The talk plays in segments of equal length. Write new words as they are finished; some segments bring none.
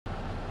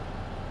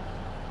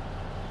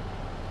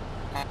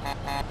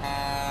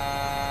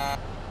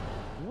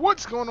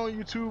What's going on,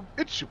 YouTube?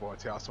 It's your boy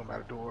Tasso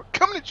Matador,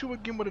 coming at you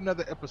again with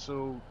another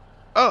episode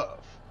of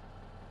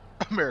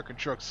American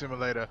Truck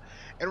Simulator.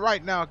 And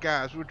right now,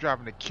 guys, we're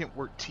driving the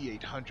Kentworth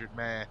T800,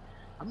 man.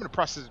 I'm in the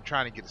process of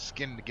trying to get a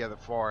skin together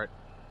for it.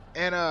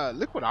 And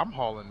look what I'm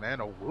hauling, man,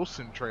 a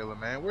Wilson trailer,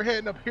 man. We're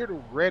heading up here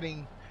to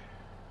Reading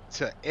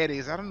to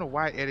Eddie's. I don't know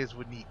why Eddie's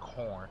would need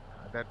corn.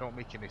 That don't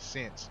make any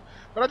sense.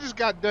 But I just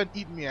got done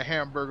eating me a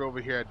hamburger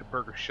over here at the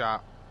burger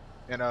shop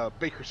in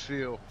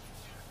Bakersfield.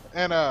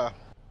 And I'm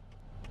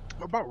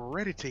about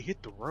ready to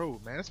hit the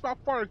road, man. It's about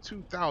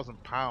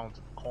 42,000 pounds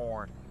of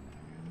corn.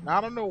 Now,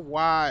 I don't know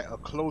why a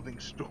clothing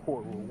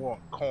store would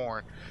want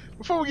corn.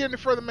 Before we get any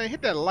further, man,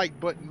 hit that like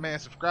button, man.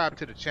 Subscribe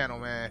to the channel,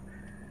 man.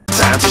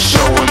 Time to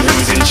show 'em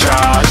who's in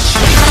charge.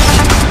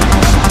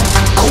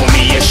 Call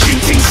me a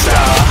shooting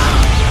star.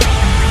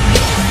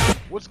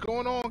 What's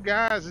going on,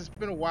 guys? It's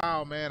been a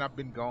while, man. I've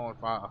been gone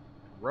for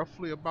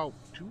roughly about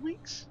 2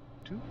 weeks.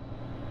 Two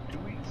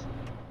weeks.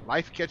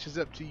 Life catches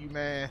up to you,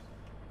 man.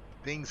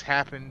 Things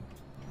happen.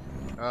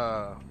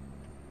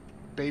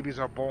 Babies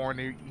are born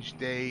each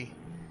day.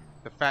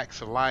 The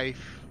facts of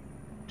life.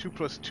 2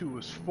 plus 2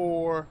 is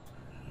 4.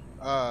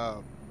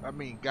 I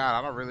mean,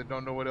 God, I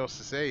don't know what else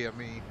to say. I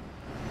mean,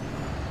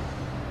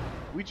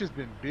 we just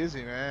been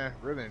busy, man.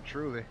 Really and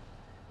truly.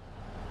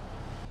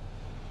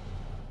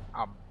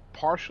 I'm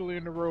partially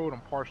in the road.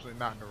 I'm partially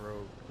not in the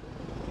road.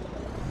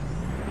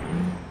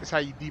 It's how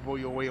you depot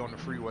your way on the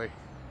freeway.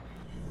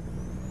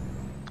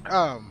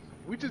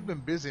 We just been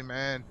busy,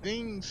 man.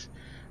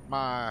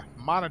 My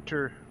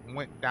monitor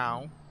went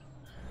down,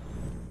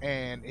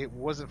 and it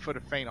wasn't for the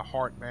faint of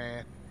heart,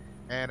 man.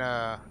 And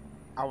I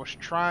was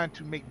trying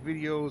to make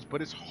videos,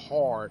 but it's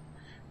hard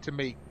to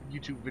make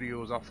YouTube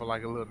videos off of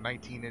like a little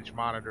 19-inch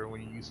monitor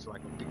when you're used to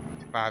like a big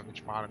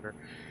 55-inch monitor.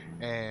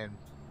 And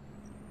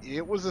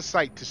it was a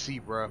sight to see,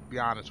 bro. Be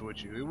honest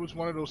with you, it was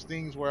one of those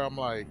things where I'm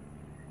like,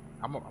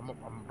 I'm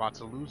about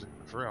to lose it.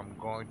 For real, I'm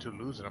going to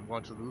lose it. I'm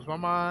going to lose my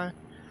mind.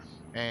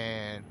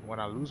 And when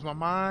I lose my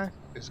mind,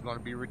 it's going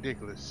to be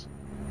ridiculous.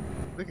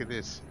 Look at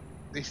this.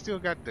 They still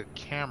got the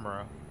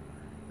camera.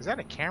 Is that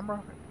a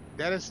camera?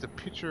 That is the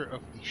picture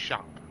of the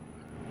shop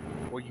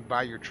where you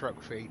buy your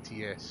truck for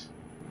ATS.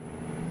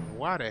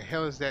 Why the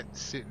hell is that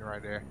sitting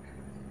right there?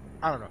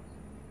 I don't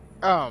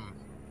know.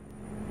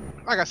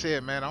 Like I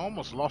said, man, I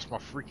almost lost my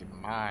freaking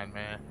mind,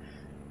 man.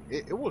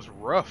 It was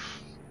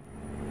rough.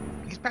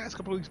 These past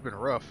couple of weeks been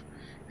rough.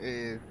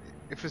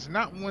 If it's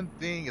not one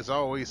thing, it's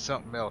always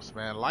something else,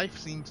 man. Life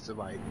seems to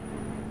like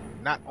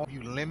not offer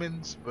you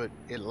lemons, but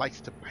it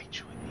likes to bite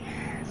you in the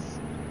ass.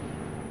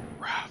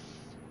 Rough.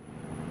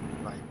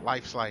 Like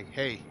life's like,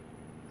 hey,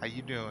 how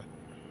you doing?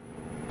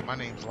 My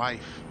name's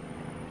Life.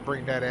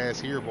 Bring that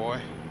ass here,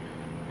 boy.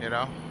 You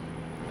know.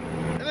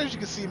 And as you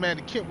can see, man,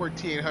 the Kentworth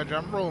T800.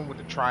 I'm rolling with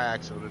the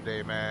triaxle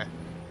today, man.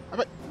 I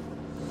bet.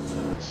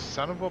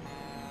 Son of a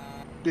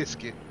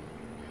biscuit.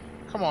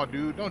 Come on,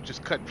 dude. Don't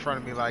just cut in front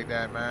of me like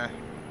that, man.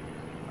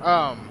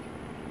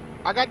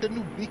 I got the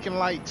new beacon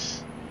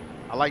lights.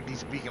 I like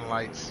these beacon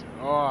lights.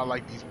 Oh, I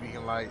like these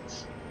beacon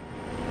lights.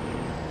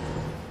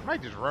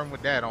 Might just run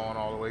with that on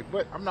all the way,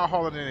 but I'm not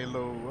hauling any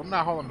load. I'm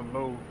not hauling the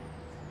load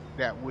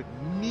that would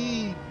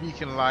need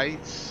beacon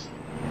lights.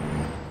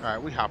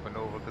 Alright, we hopping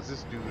over because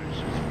this dude is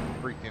just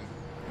freaking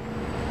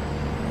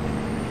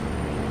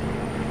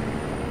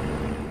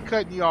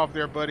cutting you off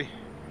there, buddy.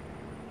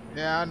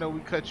 Yeah, I know we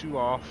cut you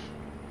off.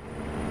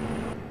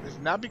 It's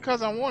not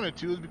because I wanted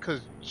to, it's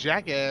because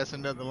jackass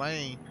in the other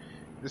lane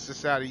just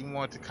decided he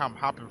wanted to come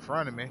hop in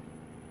front of me.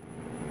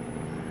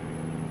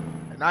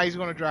 And now he's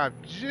gonna drive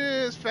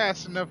just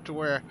fast enough to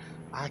where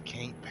I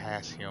can't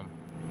pass him.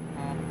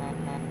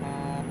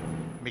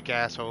 Mick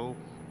asshole.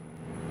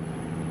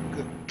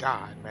 Good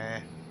God,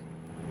 man.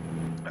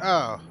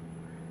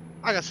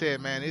 Like I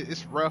said, man,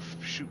 it's rough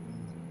shooting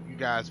you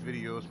guys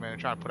videos, man,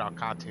 and trying to put out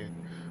content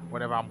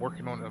whenever I'm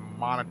working on a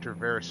monitor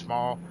very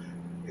small.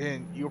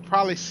 And you'll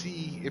probably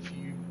see, if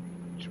you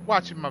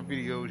watching my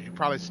videos, you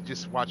probably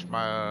just watch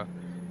my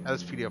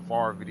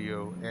LCPDFR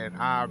video, and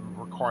I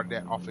recorded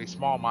that off a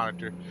small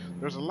monitor.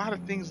 There's a lot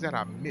of things that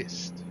I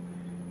missed.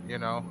 You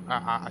know,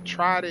 I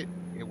tried it,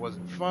 it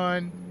wasn't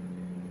fun,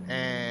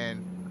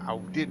 and I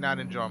did not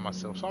enjoy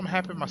myself. So I'm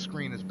happy my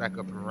screen is back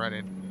up and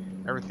running.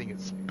 Everything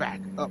is back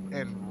up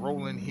and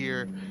rolling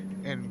here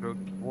in the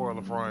world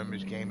of Raw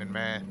Image Gaming,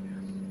 man.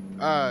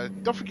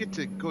 Don't forget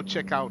to go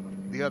check out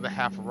the other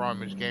half of Raw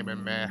Image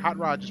Gaming, man. Hot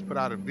Rod just put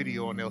out a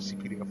video on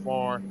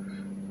LCPDFR.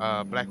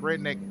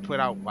 Blackredneck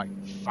put out like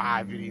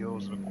 5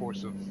 videos in the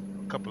course of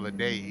a couple of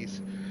days.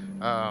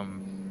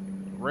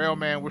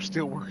 Railman, we're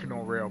still working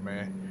on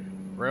Railman.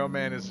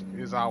 Railman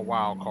is our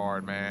wild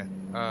card, man.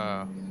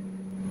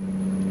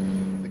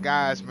 The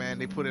guys, man,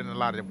 they put in a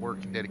lot of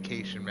work and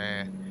dedication,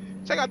 man.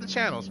 Check out the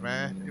channels,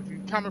 man. If you're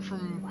coming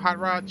from Hot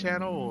Rod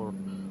channel or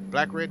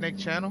Blackredneck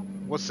channel,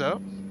 what's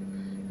up?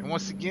 And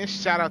once again,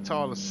 shout out to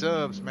all the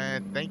subs,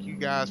 man. Thank you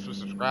guys for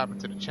subscribing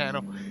to the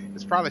channel.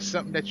 It's probably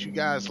something that you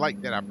guys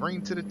like that I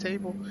bring to the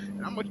table,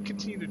 and I'm gonna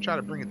continue to try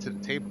to bring it to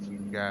the table for you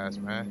guys,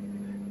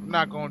 man. I'm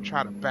not gonna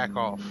try to back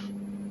off.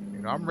 You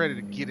know, I'm ready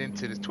to get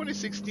into this.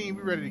 2016,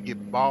 we ready to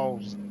get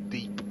balls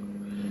deep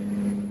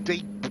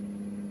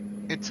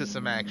into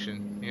some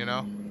action. You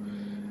know,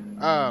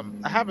 I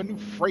have a new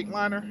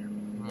Freightliner.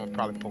 I'm gonna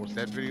probably post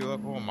that video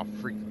up. Oh my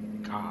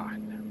freaking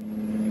god!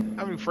 I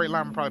have a new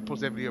Freightliner. I'm probably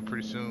post that video up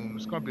pretty soon.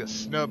 It's gonna be a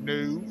snub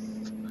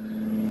nose.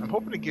 I'm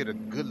hoping to get a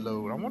good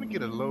load. I want to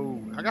get a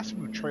load. I got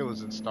some new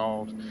trailers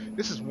installed.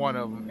 This is one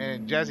of them,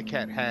 and Jazzy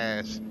Cat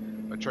has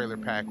a trailer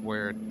pack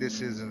where this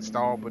is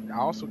installed, but I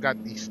also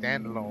got the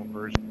standalone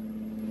version.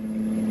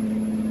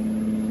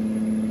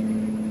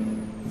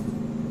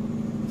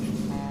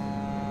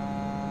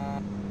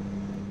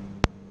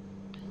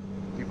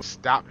 People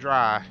stop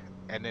dry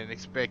and then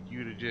expect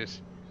you to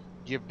just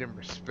give them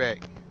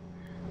respect,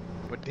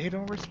 but they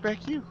don't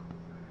respect you.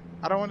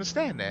 I don't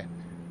understand that.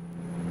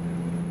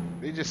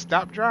 They just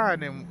stop dry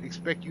and then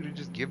expect you to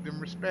just give them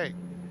respect.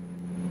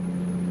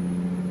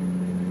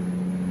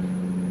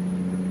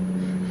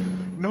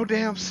 No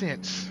damn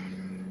sense.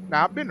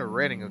 Now, I've been to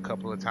Reading a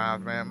couple of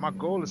times, man. My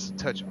goal is to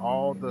touch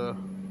all the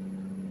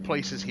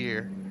places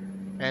here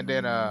and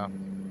then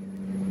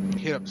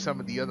hit up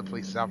some of the other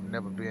places I've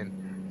never been.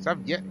 So I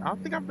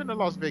don't think I've been to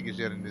Las Vegas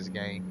yet in this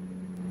game.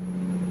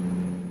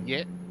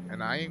 Yet.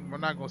 And we're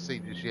not gonna say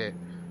just yet.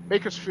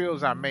 Bakersfield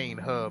is our main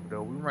hub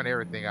though. We run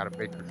everything out of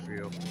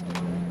Bakersfield.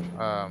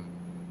 And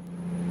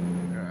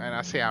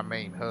I say our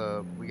main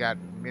hub. We got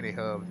many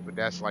hubs, but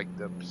that's like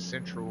the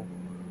central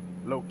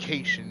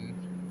location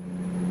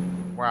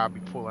where I'll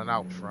be pulling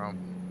out from.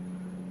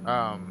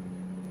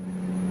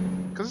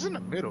 Cause it's in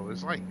the middle.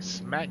 It's like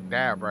smack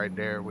dab right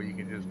there where you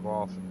can just go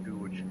off and do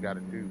what you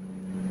gotta do.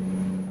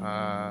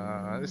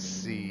 Let's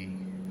see.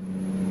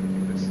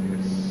 This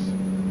is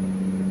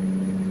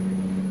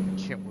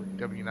Kentwood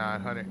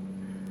W900.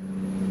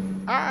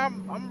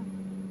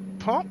 I'm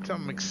pumped.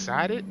 I'm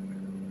excited.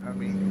 I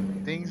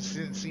mean, things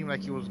didn't seem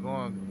like it was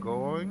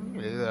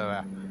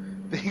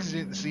things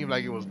didn't seem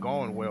like it was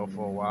going well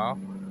for a while,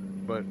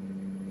 but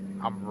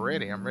I'm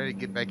ready. I'm ready to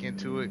get back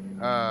into it.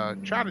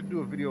 Try to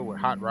do a video with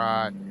Hot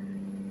Rod.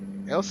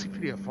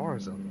 LCPDFR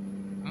is a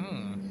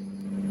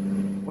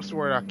what's the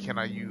word can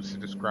I use to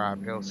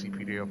describe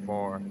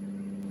LCPDFR?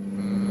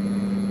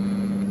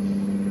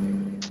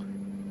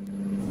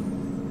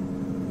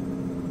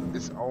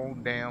 Its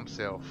own damn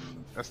self.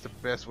 That's the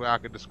best way I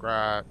could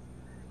describe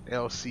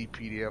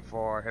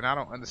LCPDFR, and I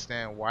don't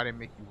understand why they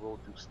make you roll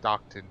through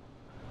Stockton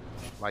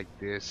like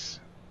this.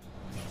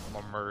 I'm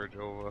gonna merge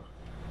over,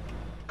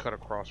 cut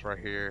across right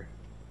here,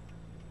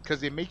 because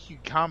they make you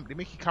come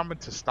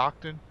into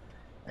Stockton,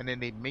 and then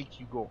they make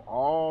you go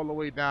all the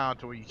way down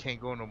to where you can't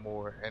go no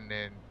more, and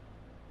then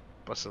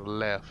bust a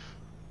left.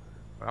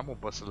 But I'm gonna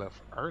bust a left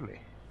early.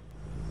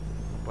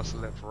 Bust a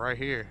left right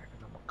here,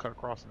 and I'm gonna cut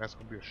across, and that's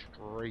gonna be a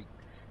straight.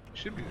 It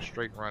should be a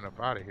straight run up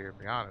out of here, to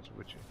be honest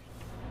with you.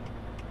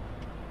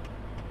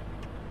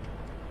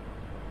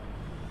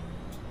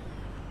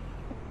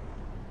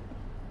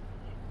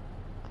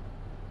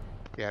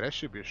 Yeah, that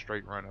should be a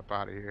straight run up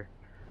out of here.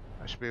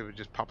 I should be able to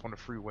just pop on the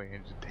freeway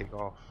and just take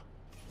off.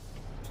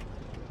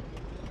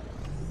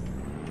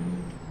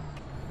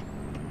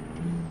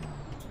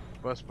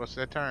 Bust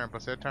that turn,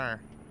 bust that turn.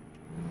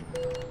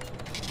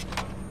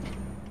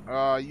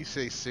 You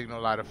say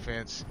signal light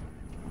offense.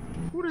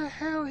 Who the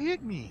hell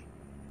hit me?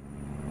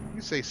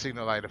 You say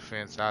signal light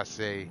offense, I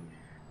say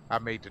I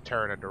made the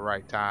turn at the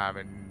right time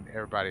and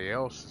everybody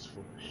else is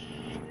full of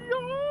shit.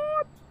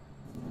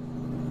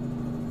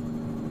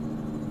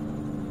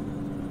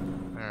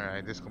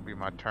 Alright, this is gonna be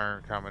my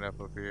turn coming up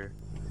here.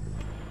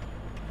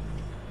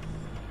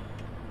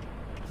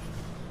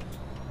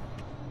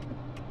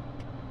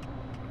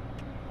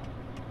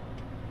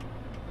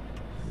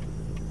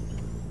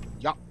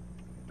 Yup,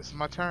 this is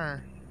my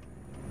turn.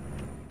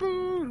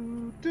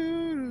 Boo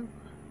doo,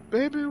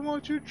 baby,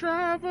 won't you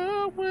drive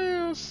a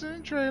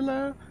Wilson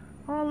trailer?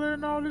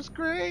 Hauling all this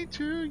grain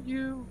to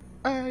you.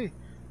 Ay,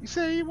 you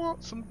say you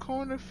want some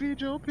corn to feed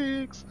your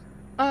pigs.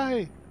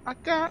 Ay, I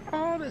got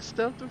all that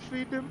stuff to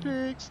feed them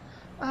pigs.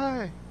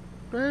 Aye,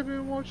 baby,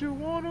 won't you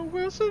want a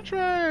Wilson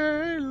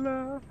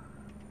trailer?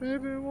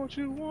 Baby, won't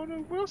you want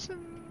a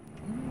Wilson?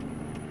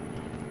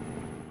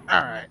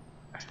 Alright,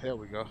 there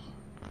we go.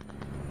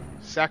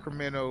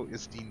 Sacramento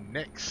is the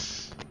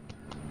next.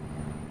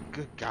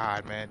 Good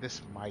God, man,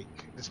 this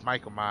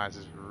mic of mine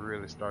is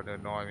really starting to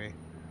annoy me.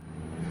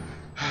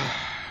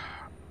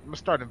 I'm gonna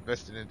start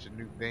investing into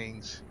new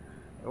things.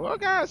 Well,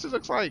 guys, it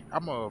looks like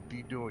I'm gonna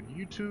be doing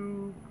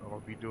YouTube. I'm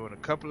gonna be doing a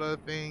couple other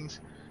things.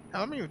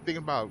 Hell, I'm even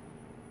thinking about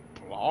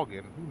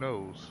blogging. Who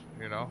knows?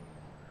 You know,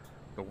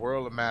 the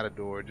world of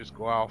Matador. Just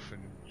go off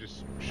and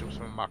just show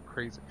some of my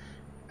crazy,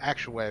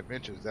 actual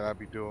adventures that I'll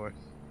be doing.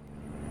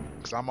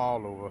 Cause I'm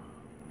all over.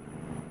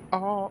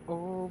 All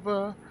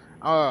over.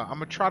 I'm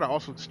gonna try to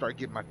also start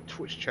getting my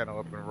Twitch channel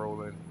up and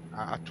rolling.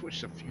 I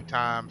Twitched a few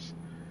times.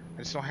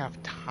 I just don't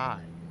have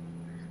time.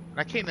 And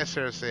I can't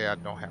necessarily say I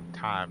don't have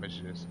time. It's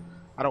just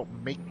I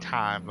don't make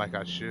time like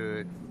I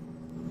should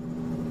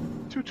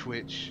to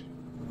Twitch.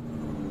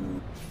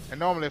 And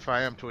normally if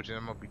I am twitching,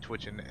 I'm going to be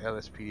twitching the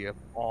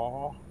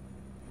LSPDFR.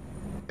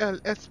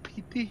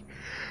 LSPDFR.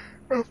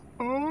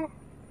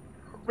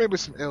 Maybe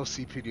some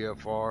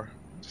LCPDFR.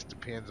 Just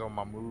depends on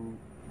my mood.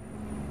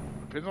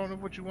 Depends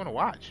on what you want to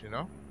watch, you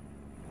know.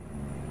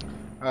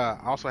 I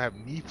also have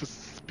Need for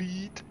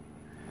Speed.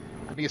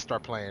 I need to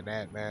start playing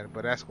that, man.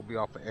 But that's gonna be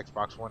off of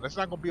Xbox One. That's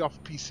not gonna be off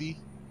of PC.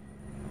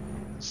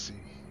 Let's see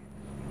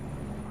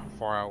how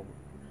far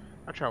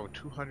I traveled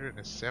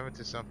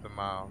 270 something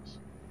miles.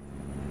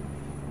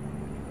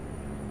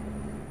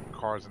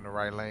 Cars in the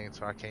right lane,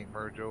 so I can't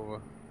merge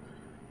over.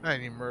 I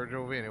didn't even merge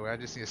over anyway. I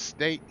just need to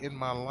stay in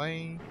my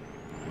lane,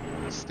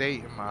 stay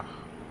in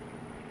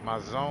my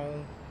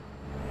zone,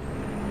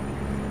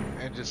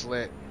 and just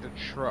let the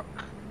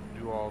truck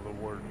do all the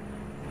work.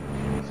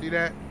 See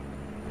that?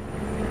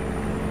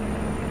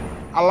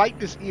 I like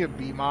this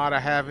EMB mod I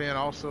have in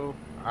also.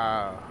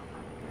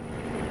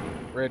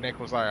 Redneck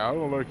was like, I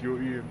don't like your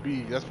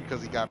EMB. That's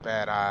because he got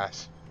bad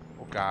eyes.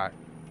 Oh God.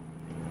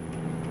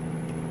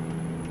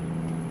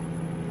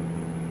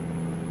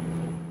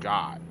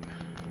 God.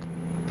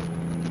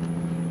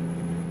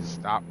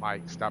 Stop,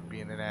 Mike. Stop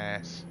being an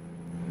ass.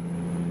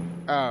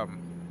 I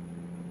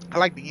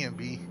like the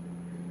EMB.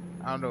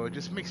 I don't know. It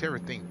just makes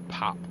everything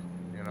pop.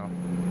 You know,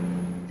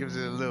 gives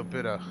it a little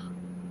bit of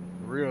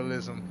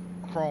realism.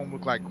 Chrome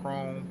look like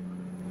chrome.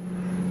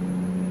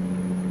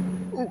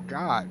 Oh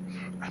God,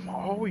 I'm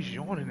always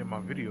yawning in my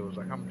videos.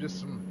 Like I'm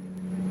just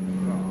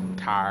I'm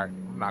tired.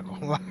 I'm not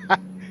gonna lie.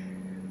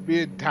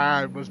 Being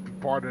tired must be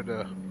part of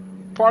the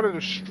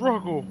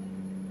struggle.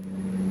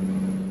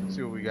 Let's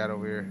see what we got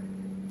over here.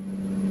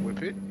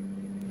 Whip it.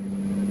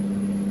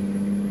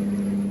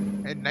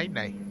 And night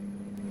night.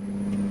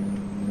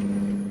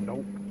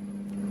 Nope.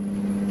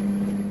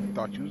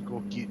 Thought you was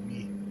gonna get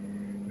me.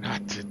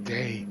 Not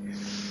today.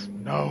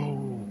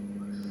 No.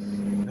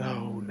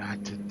 No,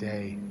 not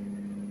today.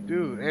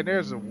 Dude, and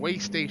there's a way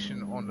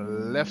station on the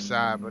left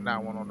side, but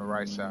not one on the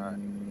right side.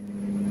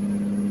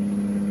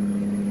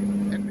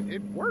 And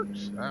it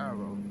works. I don't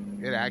know.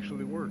 It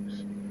actually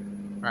works.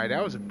 Alright,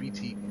 that was a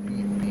BP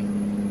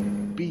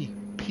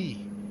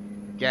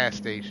gas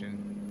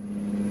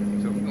station.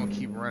 So we're gonna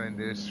keep running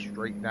this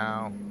straight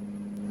down.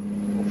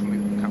 Hopefully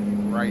we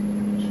come right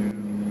into.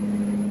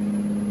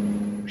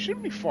 We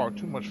shouldn't be far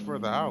too much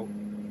further out.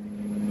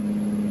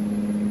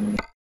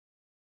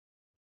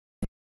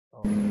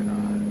 Oh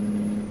God.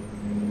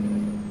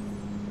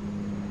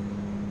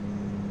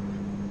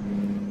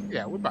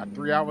 Yeah, we're about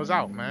 3 hours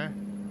out, man.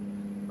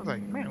 I was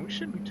like, man, we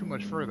shouldn't be too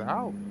much further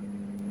out.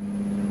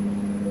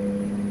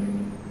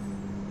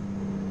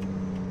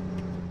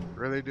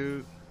 Really,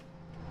 dude?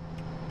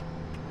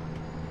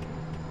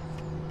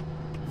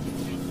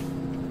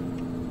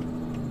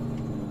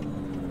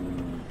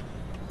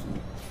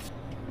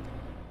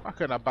 Why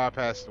couldn't I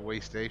bypass the way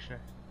station?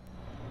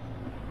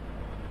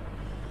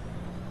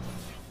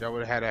 Y'all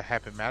would have had a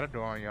happy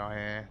matador on y'all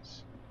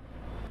hands.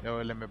 Y'all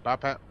would let me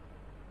bypass.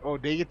 Oh,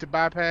 they get to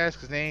bypass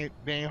because they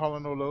ain't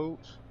hauling no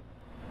loads.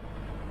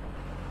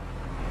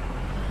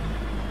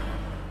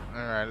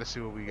 All right, let's see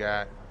what we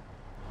got.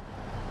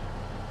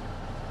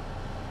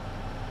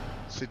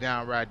 Sit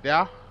down right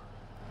there.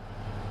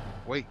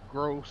 Weight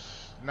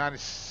gross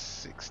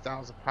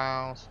 96,000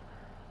 pounds.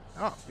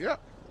 Oh, yep.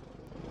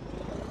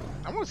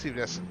 I want to see if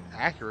that's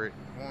accurate.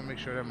 I want to make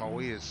sure that my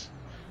weight is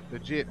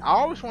legit. I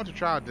always want to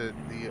try the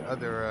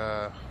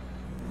other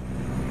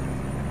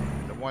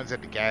the ones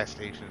at the gas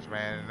stations,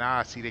 man. And now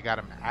I see they got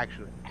them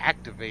actually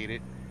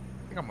activated.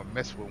 I think I'm gonna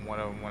mess with one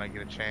of them when I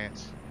get a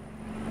chance.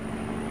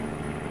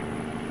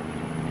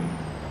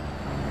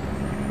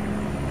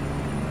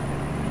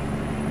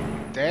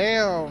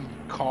 Damn,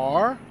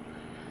 car.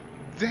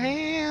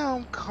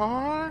 Damn,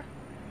 car.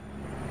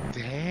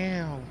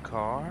 Damn,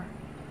 car.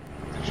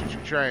 Choo-choo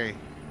train.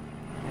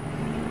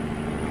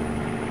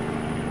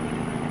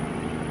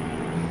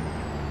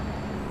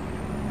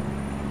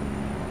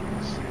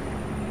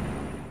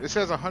 It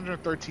says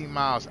 113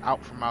 miles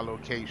out from my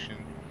location,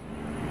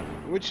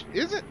 which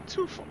isn't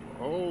too far.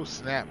 Oh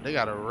snap, they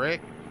got a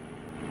wreck.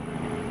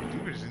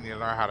 People just need to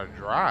learn how to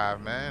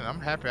drive, man. I'm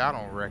happy I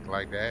don't wreck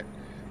like that.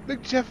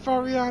 Look, Jeff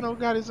Fariano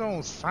got his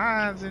own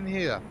signs in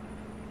here.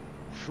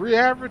 Free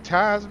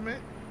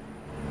advertisement.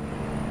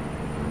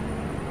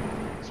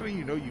 That's when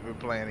you know you've been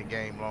playing a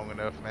game long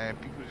enough, man.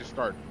 People just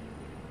start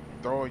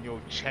throwing your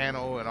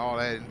channel and all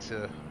that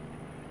into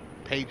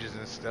pages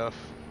and stuff.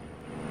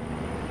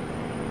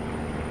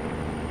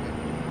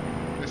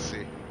 Let's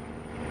see.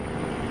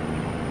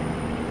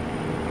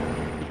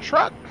 The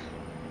truck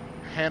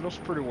handles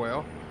pretty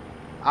well.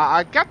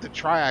 I got the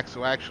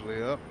triaxle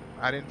actually up.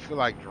 I didn't feel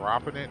like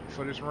dropping it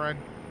for this run.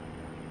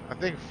 I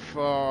think if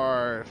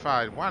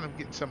I wind up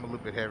getting something a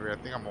little bit heavier, I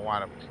think I'm gonna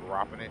wind up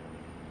dropping it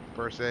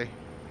per se.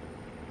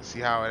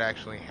 See how it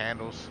actually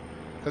handles,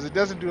 because it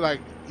doesn't do like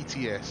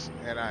ETS,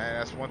 and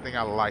that's one thing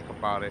I like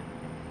about it.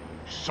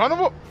 Son of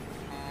a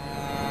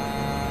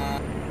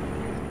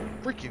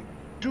freaking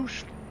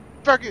douche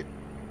faggot.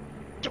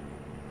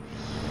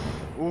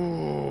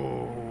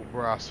 Ooh,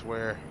 bro, I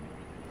swear,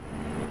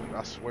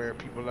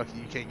 people lucky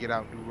you can't get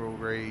out and do road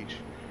rage,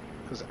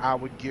 because I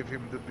would give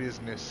him the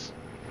business.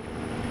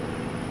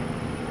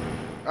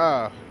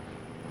 Uh,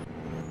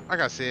 like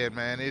I said,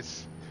 man,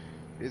 it's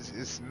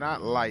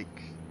not like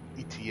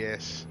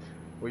ETS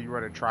where you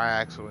run a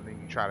triaxle and then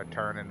you try to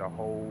turn in the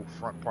whole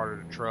front part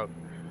of the truck.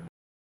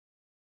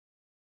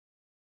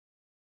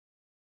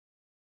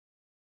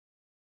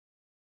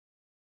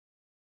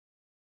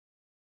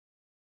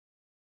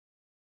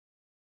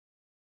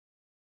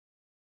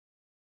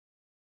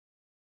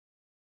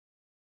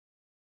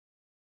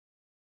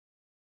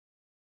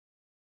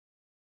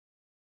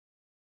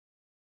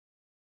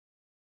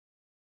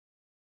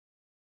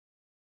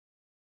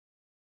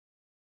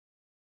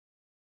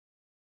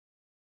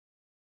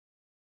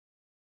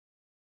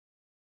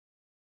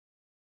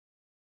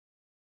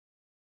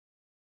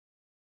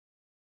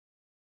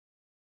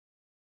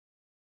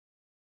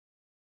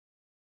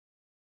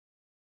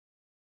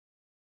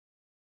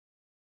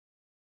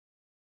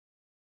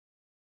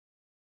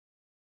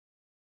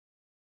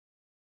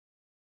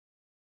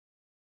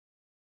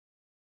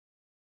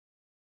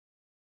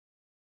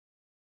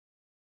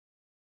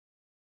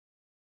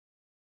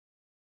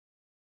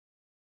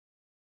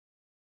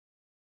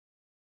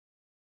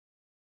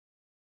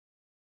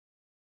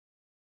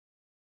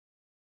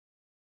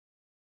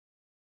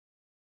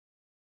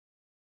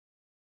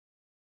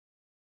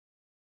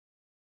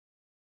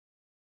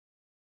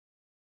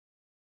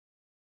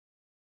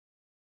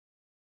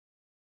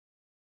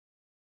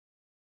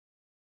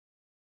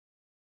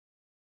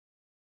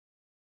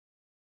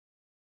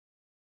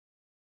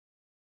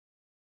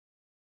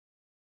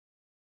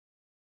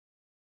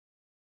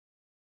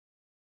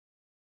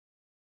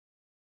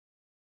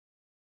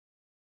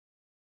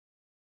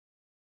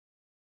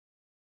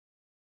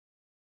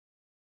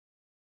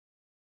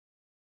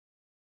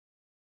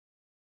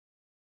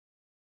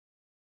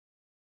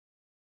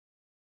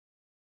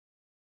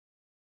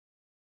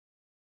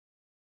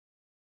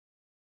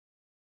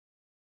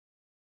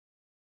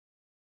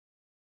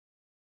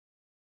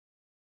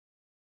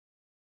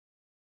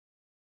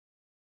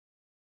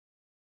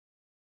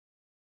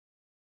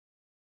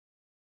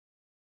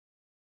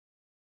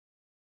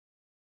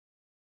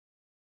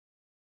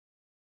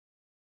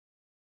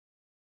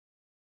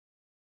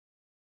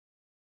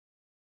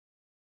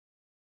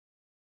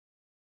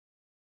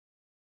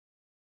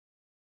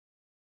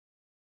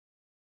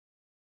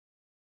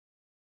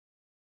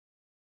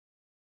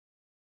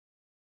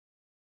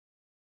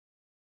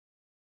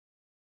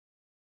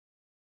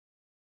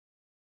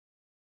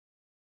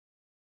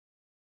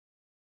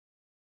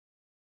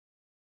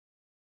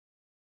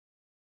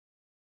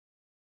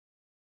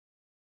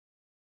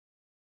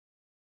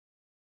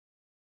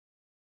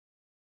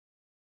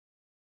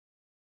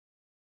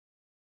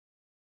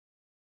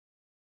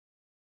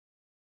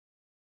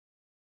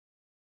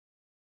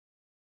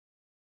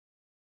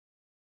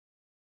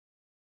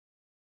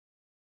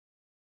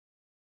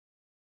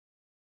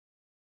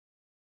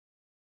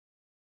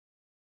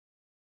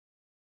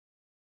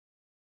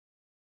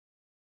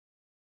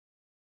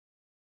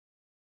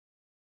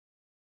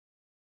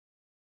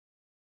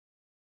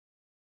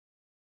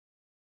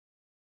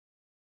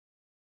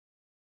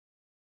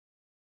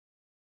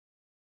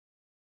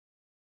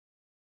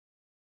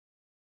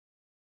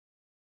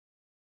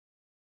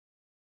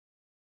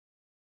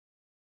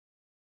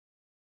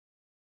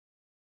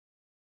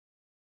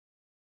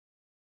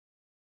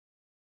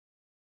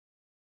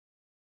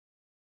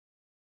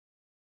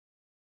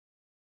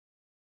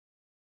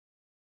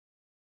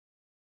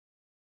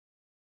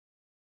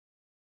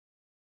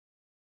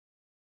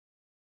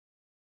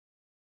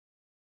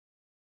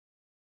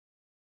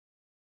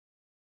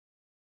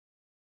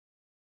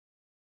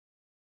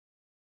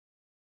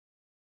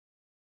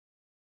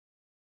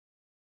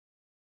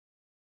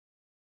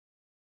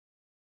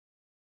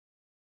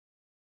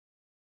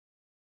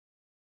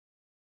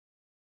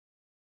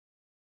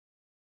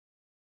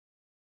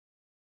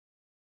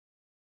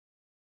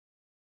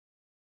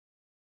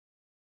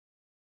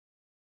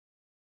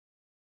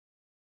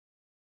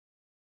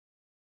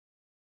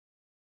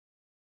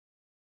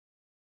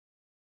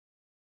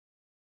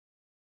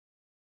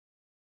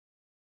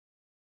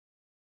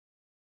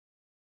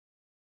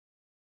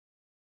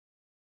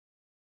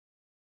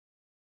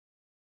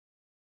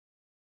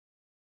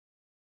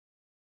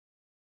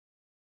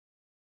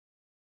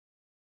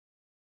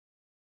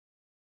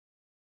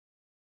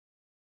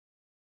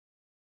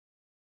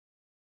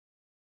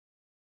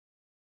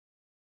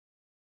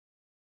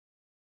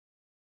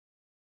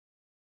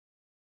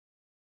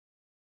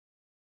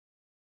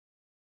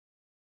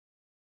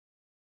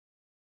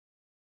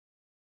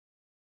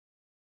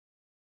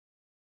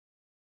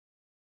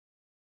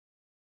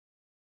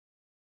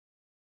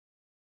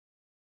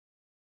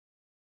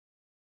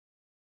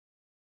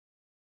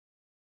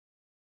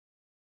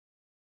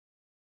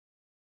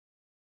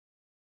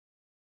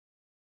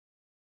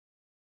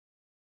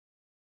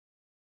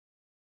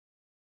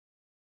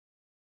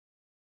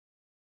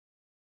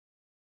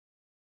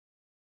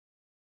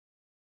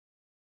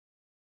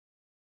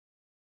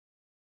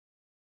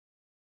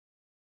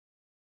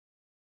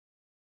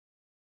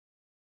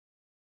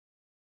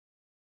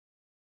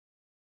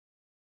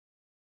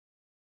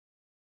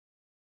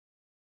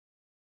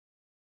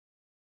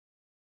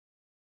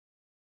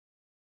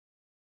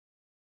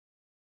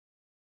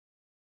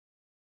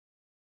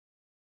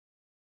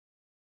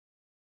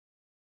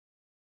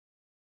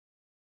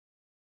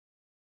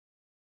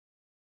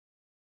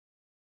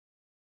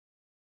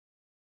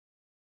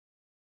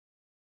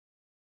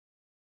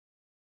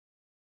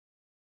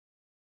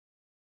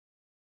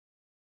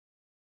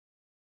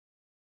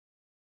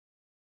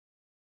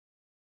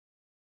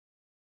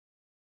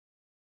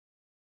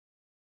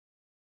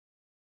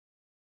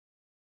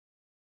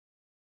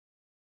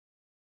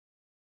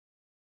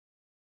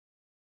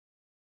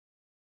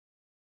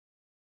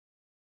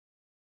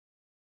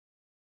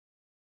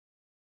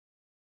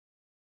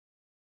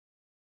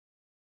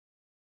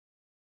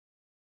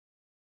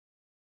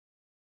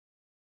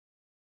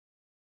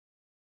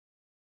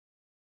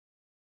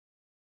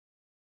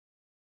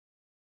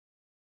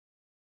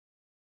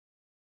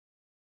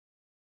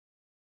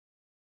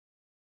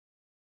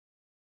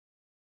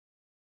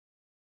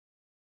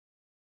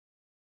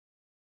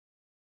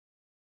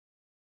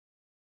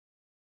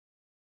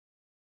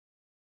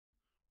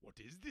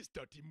 What is this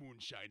dirty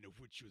moonshine of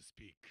which you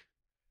speak?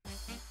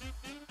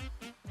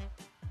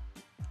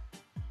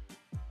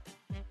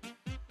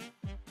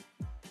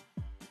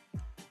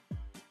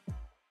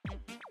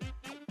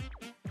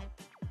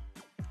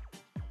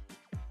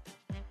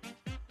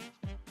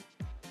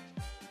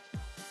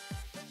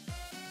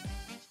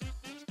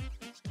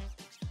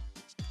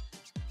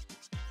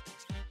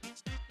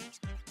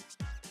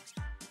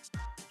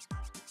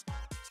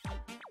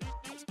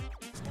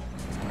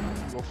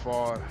 Go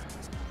forward.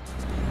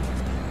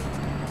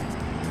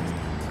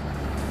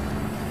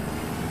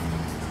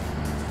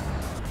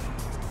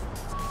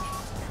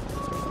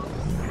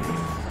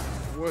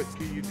 What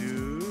can you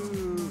do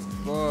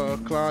for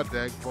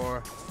Klondike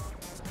bar?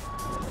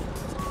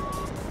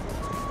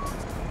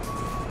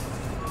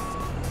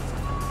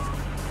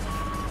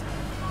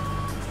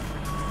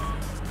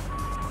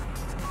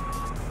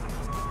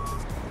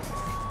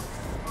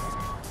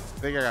 I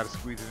think I gotta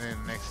squeeze it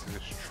in next to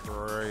this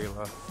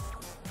trailer.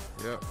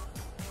 Yep.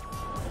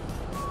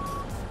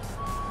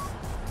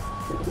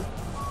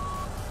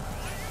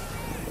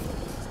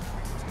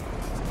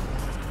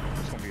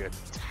 It's gonna be a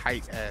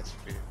tight ass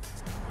fit.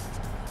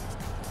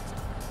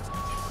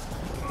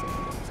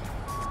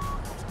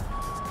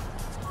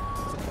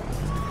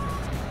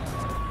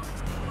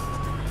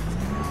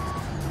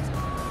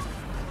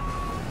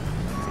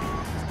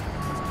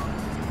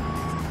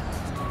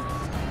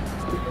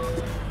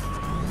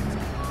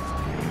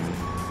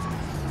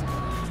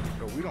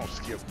 No, we don't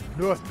skip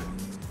nothing.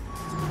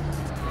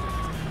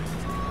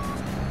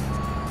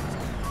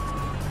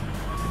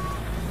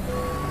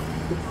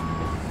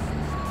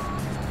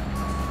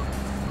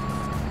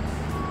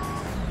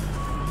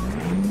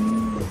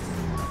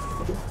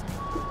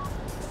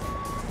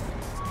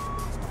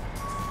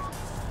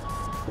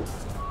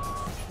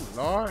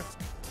 Lord.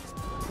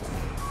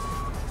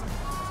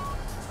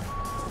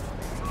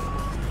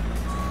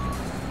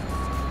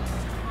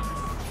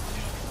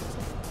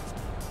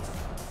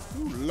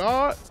 Ooh,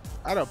 Lord.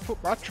 I done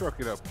put my truck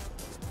in a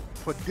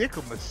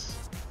predicament.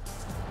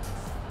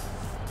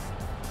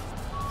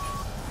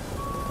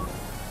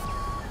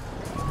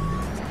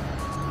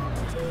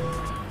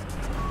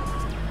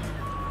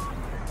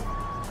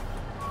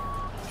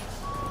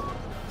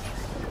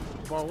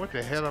 Boy, what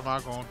the hell am I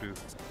gonna do?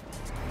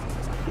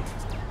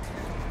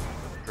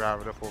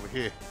 Drive it up over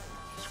here.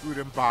 Screw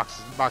them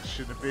boxes. The boxes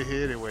shouldn't have been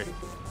here anyway.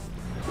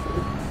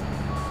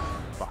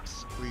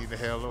 Boxes clean the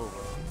hell over.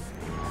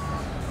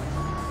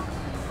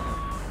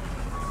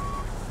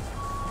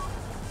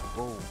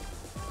 Boom.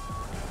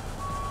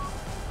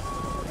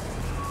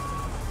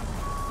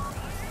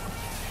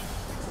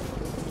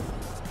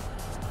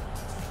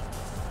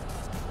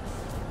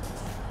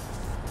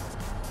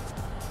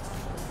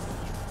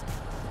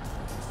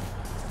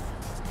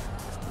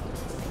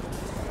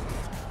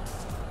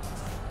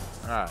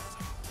 Alright.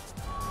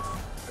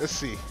 Let's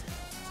see.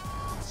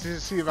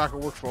 Let's see if I can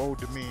work for Old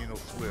Dominion or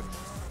Swift.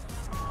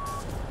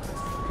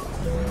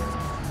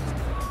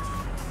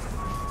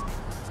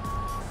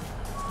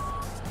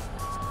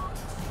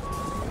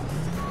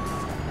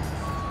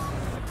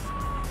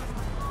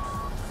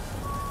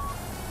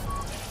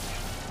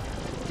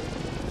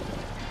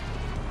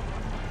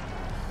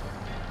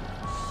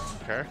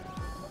 Okay.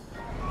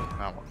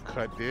 Now I'm gonna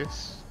cut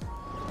this.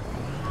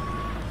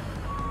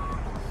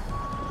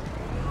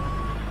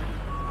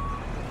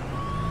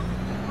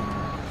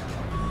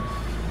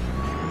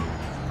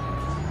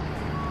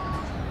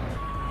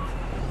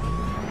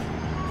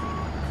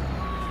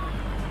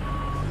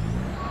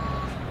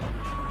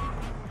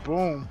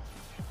 Boom.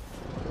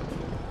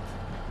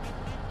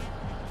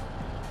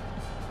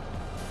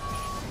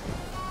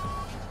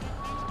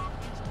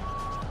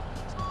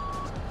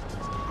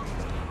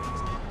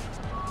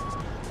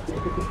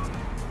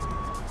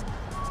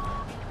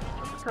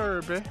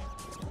 Kirby.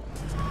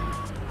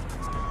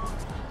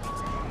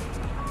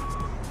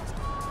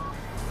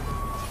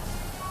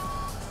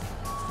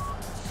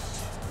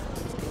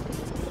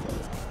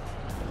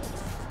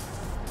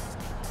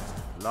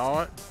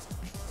 Lord.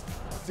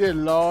 Dear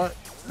Lord.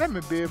 Let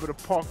me be able to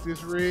park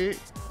this rig.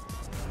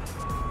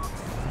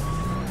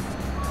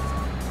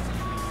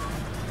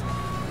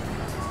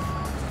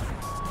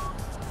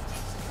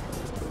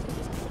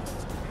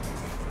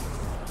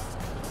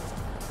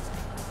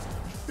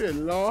 Dear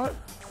Lord,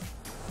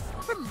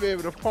 let me be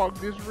able to park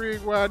this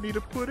rig where I need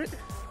to put it.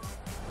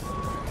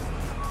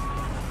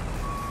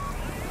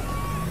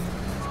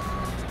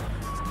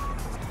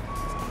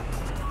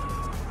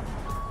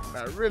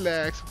 Not really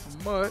asking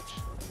for much.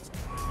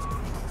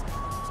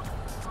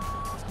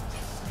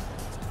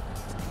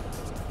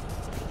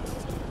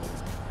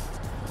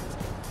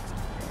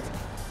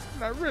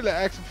 Not really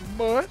asking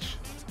for much.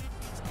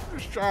 I'm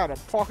just trying to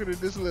park it in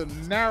this little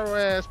narrow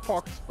ass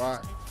parking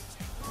spot.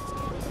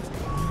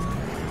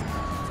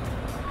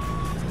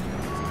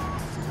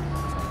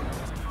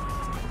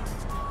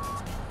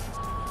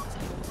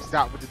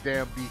 Stop with the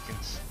damn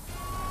beacons.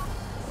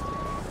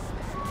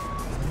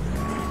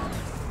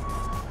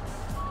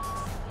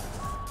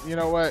 You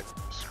know what?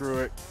 Screw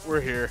it. We're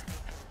here.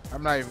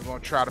 I'm not even gonna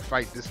try to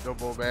fight this no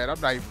more, man.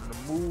 I'm not even in the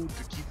mood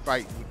to keep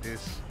fighting with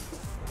this.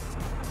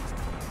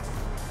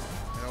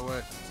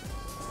 what?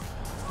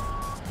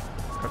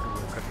 Cut the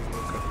wheel, cut the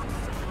wheel, cut the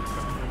wheel,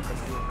 cut the wheel, cut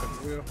the wheel, cut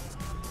the wheel.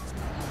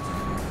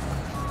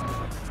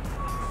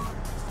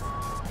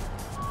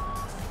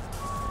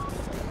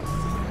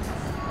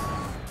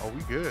 Oh,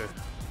 we good.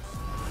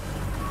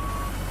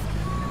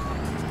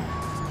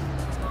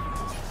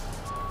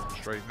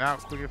 Straighten out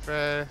quick and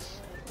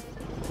fast.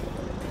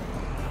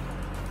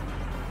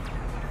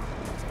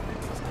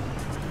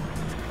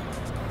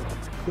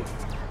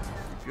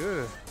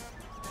 Good.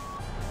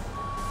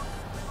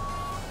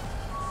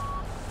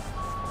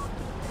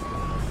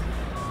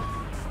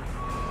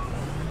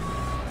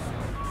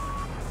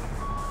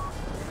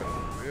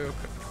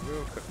 Cut the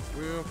wheel, cut the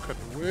wheel, cut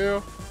the wheel.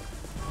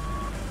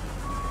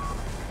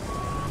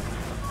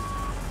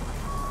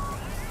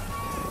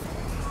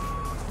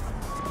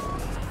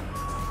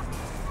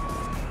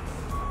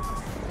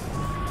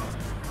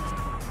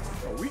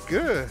 Oh, we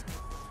good.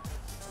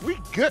 We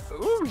good.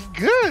 Ooh, we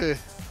good.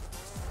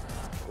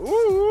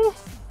 Ooh,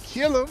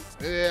 kill him.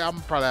 Yeah,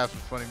 I'm probably have some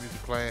funny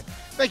music playing.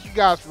 Thank you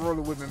guys for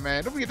rolling with me,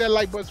 man. Don't forget that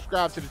like button,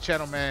 subscribe to the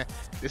channel, man.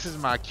 This is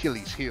my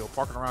Achilles heel,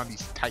 parking around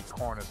these tight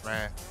corners,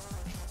 man.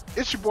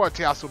 It's your boy,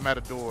 Teaso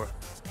Matador.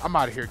 I'm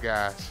out of here,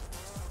 guys.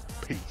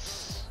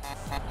 Peace.